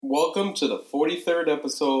Welcome to the 43rd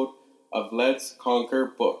episode of Let's Conquer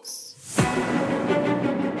Books.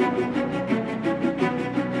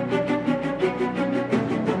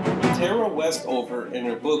 Tara Westover, in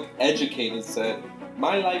her book Educated, said,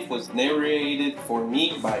 "My life was narrated for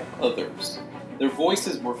me by others. Their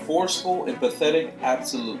voices were forceful, empathetic,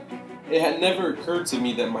 absolute. It had never occurred to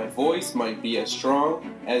me that my voice might be as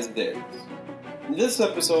strong as theirs." In this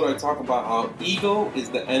episode, I talk about how ego is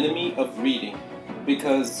the enemy of reading,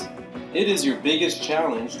 because it is your biggest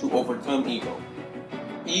challenge to overcome ego.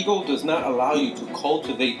 Ego does not allow you to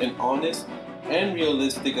cultivate an honest and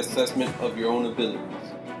realistic assessment of your own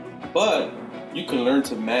abilities. But you can learn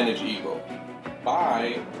to manage ego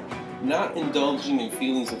by not indulging in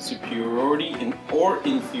feelings of superiority or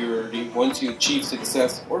inferiority once you achieve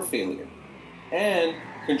success or failure. And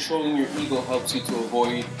controlling your ego helps you to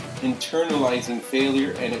avoid internalizing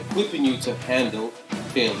failure and equipping you to handle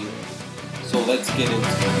failure. So let's get into it.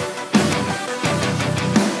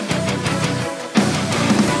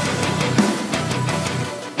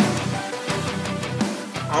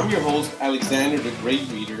 I'm your host, Alexander the Great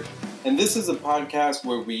Reader, and this is a podcast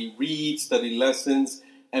where we read, study lessons,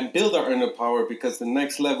 and build our inner power, because the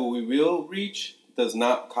next level we will reach does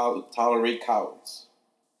not tolerate cowards.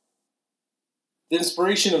 The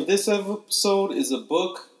inspiration of this episode is a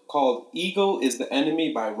book called Ego is the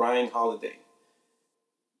Enemy by Ryan Holiday.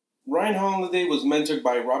 Ryan Holiday was mentored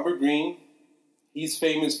by Robert Greene. He's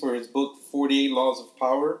famous for his book 48 Laws of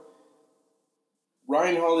Power.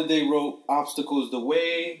 Ryan Holiday wrote Obstacles the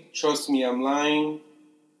Way, Trust Me, I'm Lying.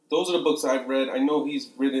 Those are the books I've read. I know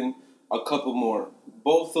he's written a couple more.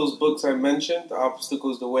 Both those books I mentioned,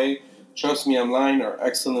 Obstacles the Way, Trust Me, I'm Lying, are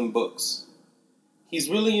excellent books. He's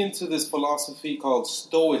really into this philosophy called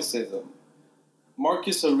Stoicism.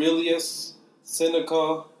 Marcus Aurelius,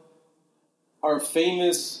 Seneca are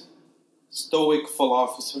famous Stoic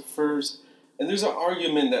philosophers. And there's an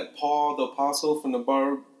argument that Paul, the apostle from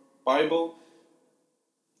the Bible,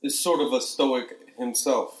 is sort of a Stoic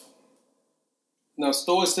himself. Now,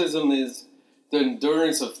 Stoicism is the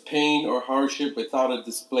endurance of pain or hardship without a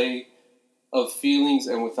display of feelings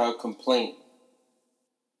and without complaint.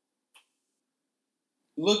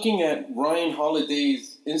 Looking at Ryan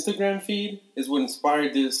Holiday's Instagram feed is what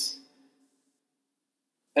inspired this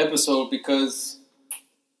episode, because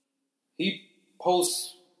he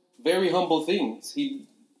posts very humble things. He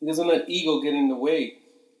doesn't let ego get in the way.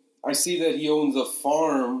 I see that he owns a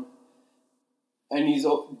farm, and he's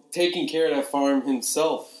taking care of that farm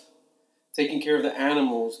himself, taking care of the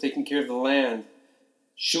animals, taking care of the land,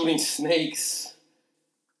 shooting snakes.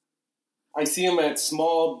 I see him at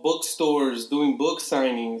small bookstores doing book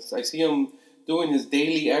signings. I see him doing his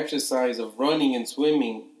daily exercise of running and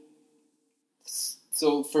swimming.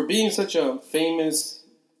 So for being such a famous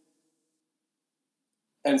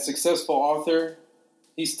and successful author,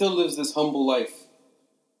 he still lives this humble life.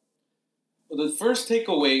 The first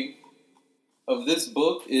takeaway of this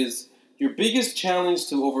book is your biggest challenge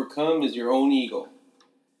to overcome is your own ego.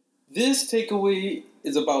 This takeaway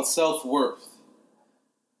is about self-worth.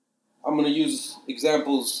 I'm going to use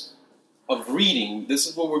examples of reading. This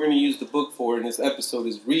is what we're going to use the book for in this episode,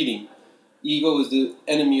 is reading. Ego is the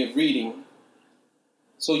enemy of reading.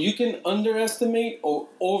 So you can underestimate or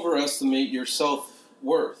overestimate your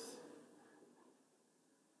self-worth.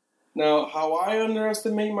 Now, how I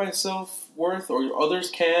underestimate my self-worth, or others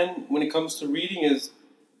can, when it comes to reading, is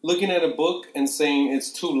looking at a book and saying it's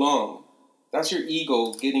too long. That's your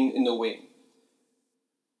ego getting in the way.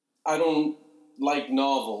 I don't like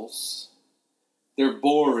novels. They're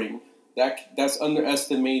boring. That's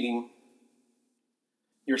underestimating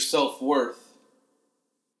your self-worth.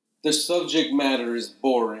 The subject matter is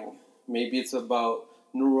boring. Maybe it's about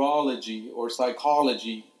neurology or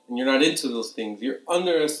psychology, and you're not into those things. You're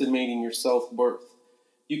underestimating your self-worth.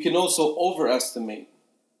 You can also overestimate.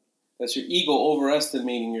 That's your ego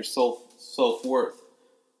overestimating your self-worth.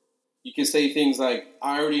 You can say things like,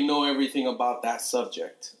 I already know everything about that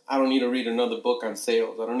subject. I don't need to read another book on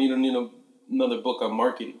sales. I don't need another book on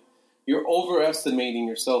marketing. You're overestimating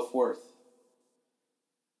your self-worth.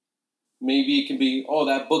 Maybe it can be,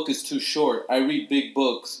 that book is too short. I read big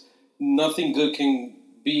books. Nothing good can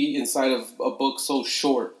be inside of a book so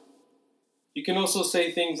short. You can also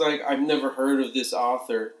say things like, I've never heard of this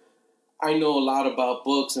author. I know a lot about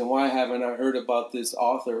books, and why haven't I heard about this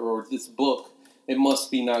author or this book? It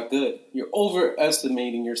must be not good. You're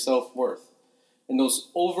overestimating your self-worth. And those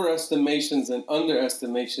overestimations and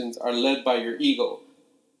underestimations are led by your ego.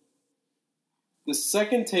 The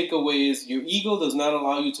second takeaway is your ego does not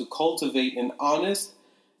allow you to cultivate an honest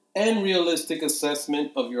and realistic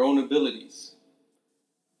assessment of your own abilities.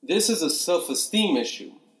 This is a self-esteem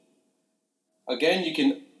issue. Again, you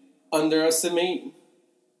can underestimate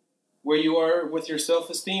where you are with your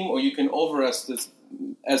self-esteem, or you can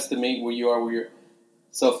overestimate where you are with your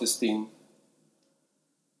self-esteem.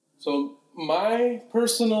 So my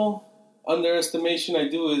personal underestimation I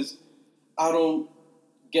do is I don't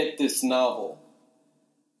get this novel.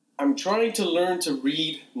 I'm trying to learn to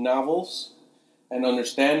read novels and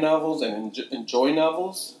understand novels and enjoy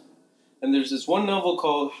novels. And there's this one novel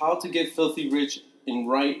called How to Get Filthy Rich in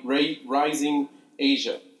Rising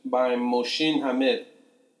Asia by Mohsin Hamid.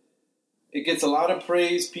 It gets a lot of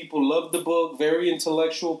praise. People love the book. Very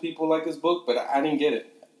intellectual people like this book, but I didn't get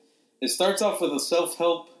it. It starts off with a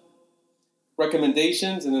self-help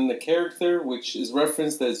recommendations, and then the character, which is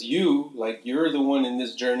referenced as you, like you're the one in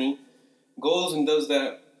this journey, goes and does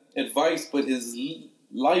that advice, but his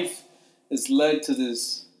life is led to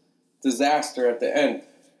this disaster at the end.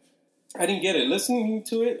 I didn't get it. Listening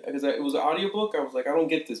to it, because it was an audiobook, I was like, I don't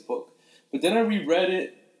get this book. But then I reread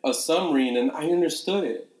it, a summary, and then I understood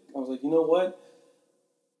it. I was like, you know what?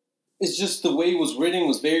 It's just the way it was written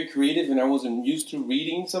was very creative, and I wasn't used to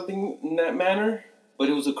reading something in that manner. But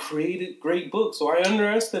it was a great book, so I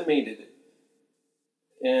underestimated it.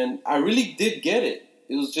 And I really did get it.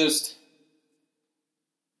 It was just,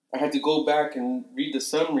 I had to go back and read the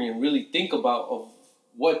summary and really think about of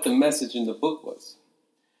what the message in the book was.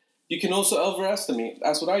 You can also overestimate.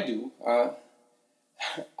 That's what I do.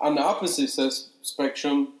 On the opposite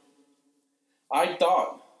spectrum, I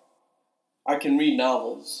thought I can read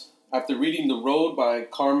novels. After reading The Road by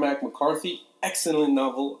Cormac McCarthy, excellent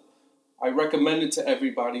novel. I recommend it to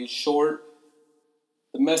everybody. It's short.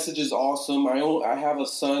 The message is awesome. I have a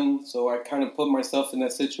son, so I kind of put myself in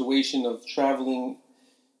that situation of traveling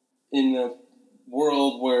in a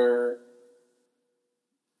world where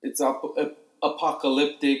it's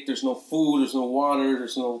apocalyptic. There's no food, there's no water,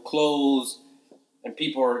 there's no clothes, and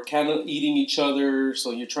people are kind of eating each other,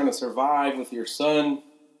 so you're trying to survive with your son.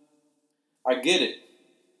 I get it.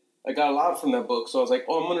 I got a lot from that book, so I was like,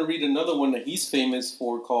 I'm going to read another one that he's famous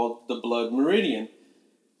for called The Blood Meridian.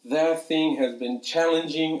 That thing has been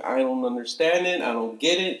challenging. I don't understand it. I don't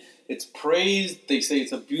get it. It's praised. They say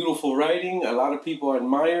it's a beautiful writing. A lot of people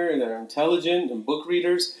admire that are intelligent and book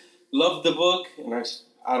readers love the book, and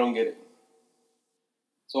I don't get it.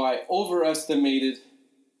 So my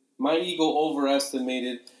ego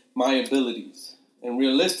overestimated my abilities. And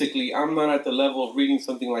realistically, I'm not at the level of reading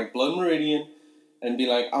something like Blood Meridian and be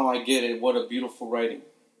like, oh, I get it. What a beautiful writing.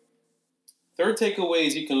 Third takeaway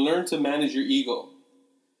is you can learn to manage your ego.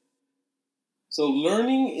 So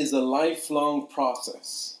learning is a lifelong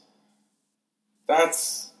process.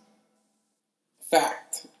 That's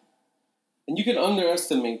fact. And you can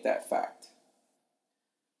underestimate that fact.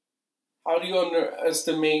 How do you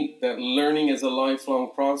underestimate that learning is a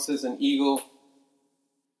lifelong process and ego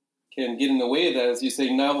can get in the way of that? As you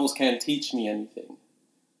say, novels can't teach me anything.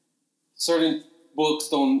 Certain books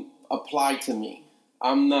don't apply to me.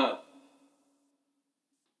 I'm not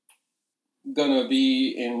going to be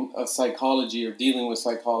in a psychology or dealing with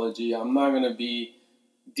psychology. I'm not going to be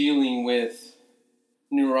dealing with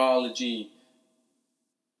neurology.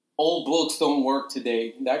 Old books don't work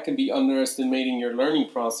today. That can be underestimating your learning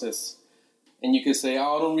process. And you could say,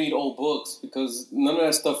 I don't read old books because none of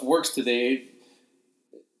that stuff works today.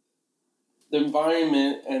 The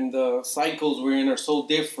environment and the cycles we're in are so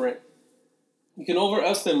different. You can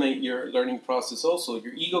overestimate your learning process also.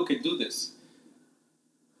 Your ego could do this.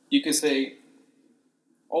 You could say,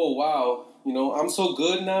 oh, wow, I'm so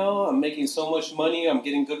good now. I'm making so much money. I'm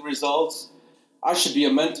getting good results. I should be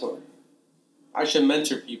a mentor. I should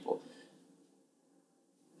mentor people.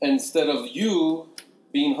 Instead of you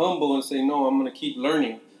being humble and saying, no, I'm going to keep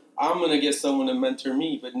learning. I'm going to get someone to mentor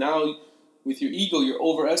me. But now with your ego, you're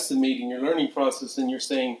overestimating your learning process and you're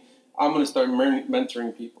saying, I'm going to start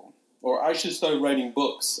mentoring people. Or I should start writing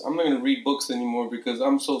books. I'm not going to read books anymore because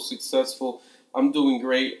I'm so successful. I'm doing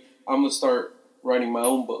great. I'm going to start writing my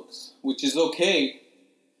own books, which is okay,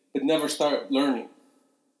 but never start learning.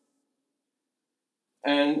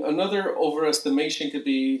 And another overestimation could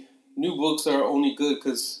be new books are only good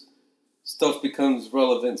because stuff becomes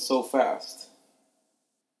irrelevant so fast.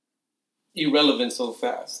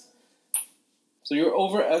 So you're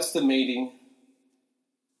overestimating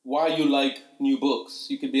why you like new books.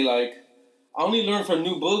 You could be like, I only learn from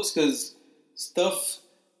new books because stuff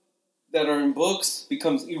that are in books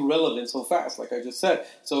becomes irrelevant so fast, like I just said.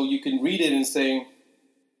 So you can read it and say,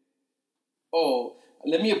 oh,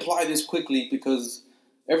 let me apply this quickly because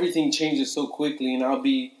everything changes so quickly and I'll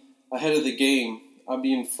be ahead of the game. I'll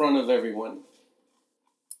be in front of everyone.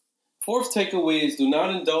 Fourth takeaway is do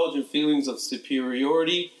not indulge in feelings of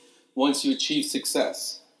superiority once you achieve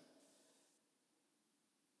success.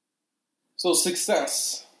 So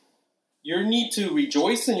success. You need to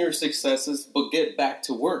rejoice in your successes, but get back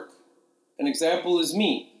to work. An example is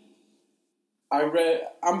me.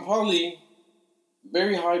 I'm probably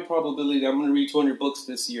very high probability that I'm going to read 200 books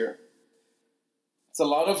this year. It's a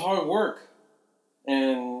lot of hard work.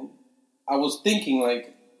 And I was thinking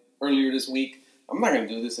like earlier this week, I'm not going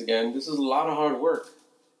to do this again. This is a lot of hard work.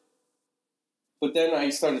 But then I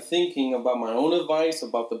started thinking about my own advice,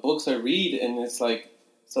 about the books I read, and it's like,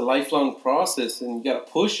 it's a lifelong process, and you got to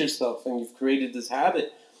push yourself, and you've created this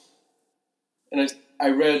habit. And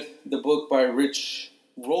I read the book by Rich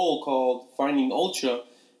Roll called Finding Ultra,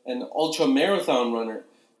 an ultra marathon runner.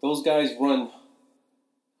 Those guys run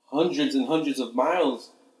hundreds and hundreds of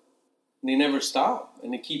miles, and they never stop,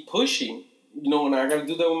 and they keep pushing. And I got to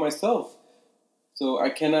do that with myself. So I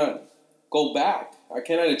cannot go back. I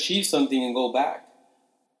cannot achieve something and go back.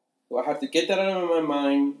 So I have to get that out of my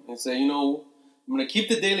mind and say, I'm going to keep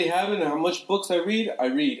the daily habit, and how much books I read.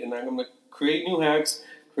 And I'm going to create new hacks,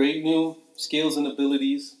 create new skills and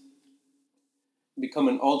abilities, become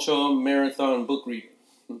an ultra marathon book reader.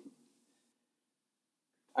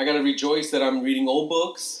 I got to rejoice that I'm reading old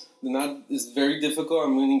books. It's very difficult.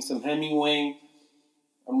 I'm reading some Hemingway.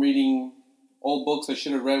 I'm reading old books I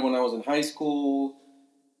should have read when I was in high school.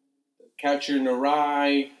 Catcher in the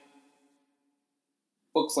Rye.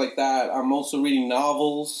 Books like that. I'm also reading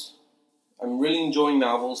novels. I'm really enjoying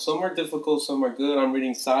novels. Some are difficult, some are good. I'm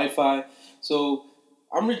reading sci-fi. So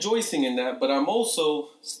I'm rejoicing in that, but I'm also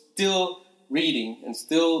still reading and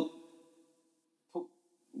still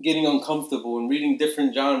getting uncomfortable and reading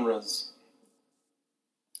different genres.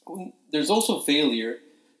 There's also failure.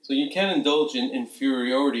 So you can't indulge in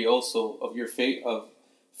inferiority also of your of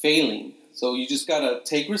failing. So you just got to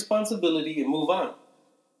take responsibility and move on.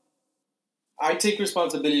 I take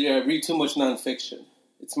responsibility. I read too much nonfiction.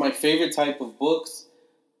 It's my favorite type of books,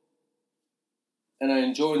 and I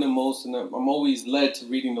enjoy them most, and I'm always led to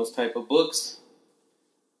reading those type of books.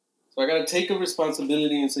 So I got to take a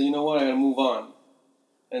responsibility and say, you know what, I got to move on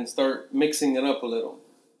and start mixing it up a little.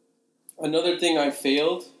 Another thing I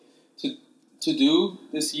failed to do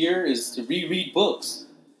this year is to reread books.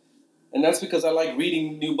 And that's because I like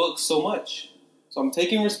reading new books so much. So I'm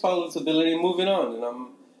taking responsibility and moving on, and I'm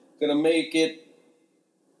going to make it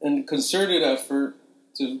a concerted effort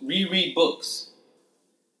to reread books.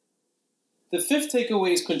 The fifth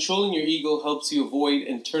takeaway is controlling your ego helps you avoid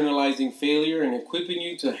internalizing failure and equipping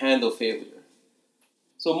you to handle failure.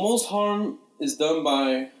 So most harm is done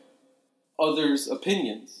by others'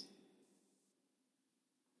 opinions.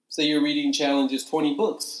 Say you're reading Challenge's 20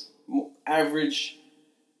 books. Average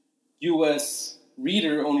U.S.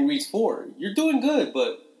 reader only reads 4. You're doing good,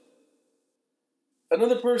 but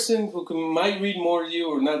another person who might read more than you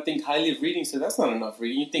or not think highly of reading says, that's not enough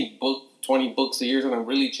reading. You think 20 books a year is going to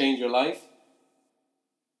really change your life?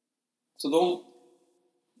 So don't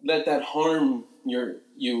let that harm you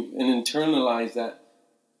and internalize that,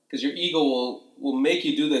 because your ego will make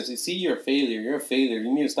you do this. You see, you're a failure. You're a failure.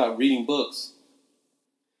 You need to stop reading books.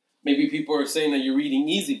 Maybe people are saying that you're reading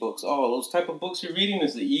easy books. Oh, those type of books you're reading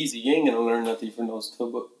is the easy. You ain't going to learn nothing from those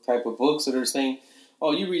type of books that are saying,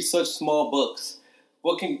 oh, you read such small books.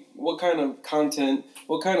 What kind of content,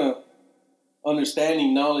 what kind of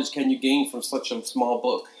understanding, knowledge can you gain from such a small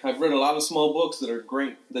book? I've read a lot of small books that are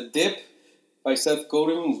great. The Dip by Seth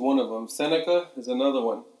Godin is one of them. Seneca is another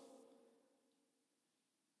one.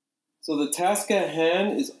 So the task at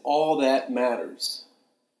hand is all that matters.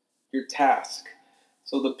 Your task.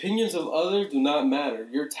 So the opinions of others do not matter.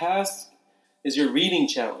 Your task is your reading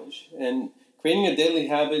challenge, and creating a daily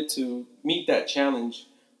habit to meet that challenge.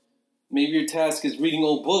 Maybe your task is reading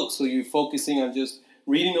old books, so you're focusing on just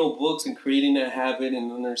reading old books and creating that habit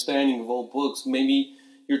and understanding of old books. Maybe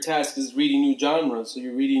your task is reading new genres, so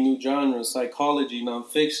you're reading new genres, psychology,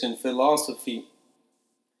 nonfiction, philosophy,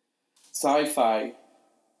 sci-fi,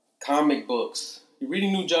 comic books. You're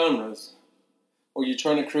reading new genres, or you're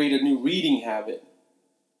trying to create a new reading habit.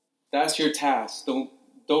 That's your task. Don't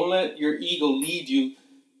let your ego lead you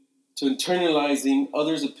to internalizing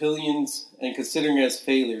others' opinions and considering it as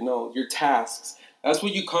failure. No, your tasks. That's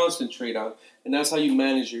what you concentrate on, and that's how you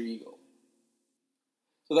manage your ego.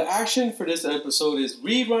 So the action for this episode is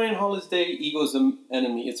read Ryan Holiday, Ego is the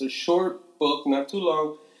Enemy. It's a short book, not too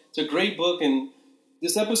long. It's a great book, and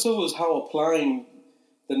this episode was how applying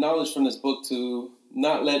the knowledge from this book to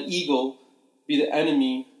not let ego be the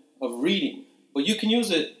enemy of reading. But you can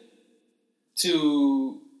use it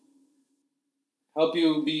to help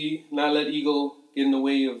you not let ego get in the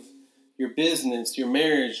way of your business, your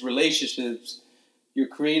marriage, relationships, your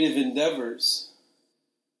creative endeavors.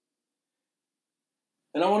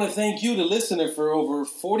 And I want to thank you, the listener, for over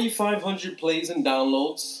 4,500 plays and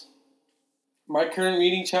downloads. My current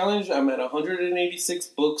reading challenge, I'm at 186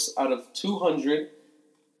 books out of 200.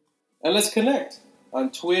 And let's connect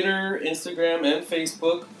on Twitter, Instagram, and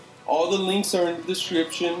Facebook. All the links are in the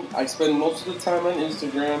description. I spend most of the time on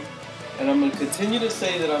Instagram. And I'm going to continue to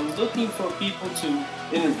say that I'm looking for people to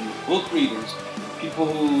interview, book readers, people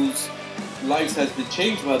whose lives has been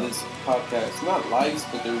changed by this podcast. Not lives,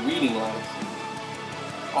 but their reading lives.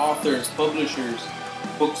 Authors, publishers,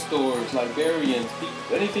 bookstores, librarians,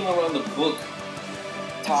 people, anything around the book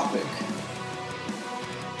topic.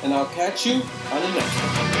 And I'll catch you on the next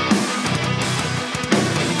one.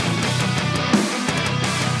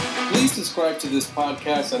 Please subscribe to this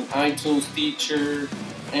podcast on iTunes, Stitcher,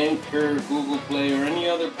 Anchor, Google Play, or any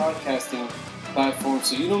other podcasting platform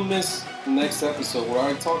so you don't miss the next episode where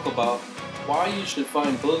I talk about why you should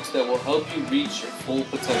find books that will help you reach your full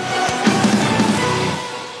potential.